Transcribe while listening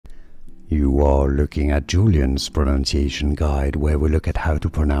You are looking at Julian's pronunciation guide, where we look at how to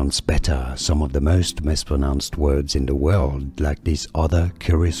pronounce better some of the most mispronounced words in the world, like this other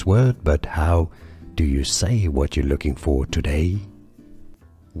curious word. But how do you say what you're looking for today?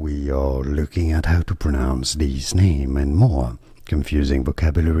 We are looking at how to pronounce this name and more. Confusing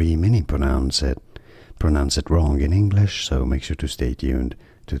vocabulary, many pronounce it wrong in English, so make sure to stay tuned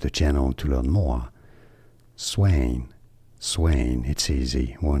to the channel to learn more. Sewain. Sewain, it's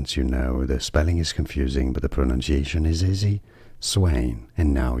easy. Once you know, the spelling is confusing, but the pronunciation is easy. Sewain.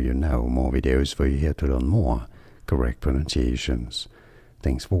 And now you know. More videos for you here to learn more correct pronunciations.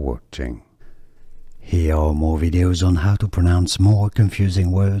 Thanks for watching. Here are more videos on how to pronounce more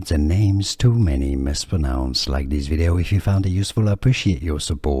confusing words and names too many mispronounced. Like this video if you found it useful. I appreciate your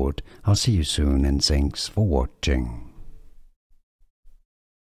support. I'll see you soon and thanks for watching.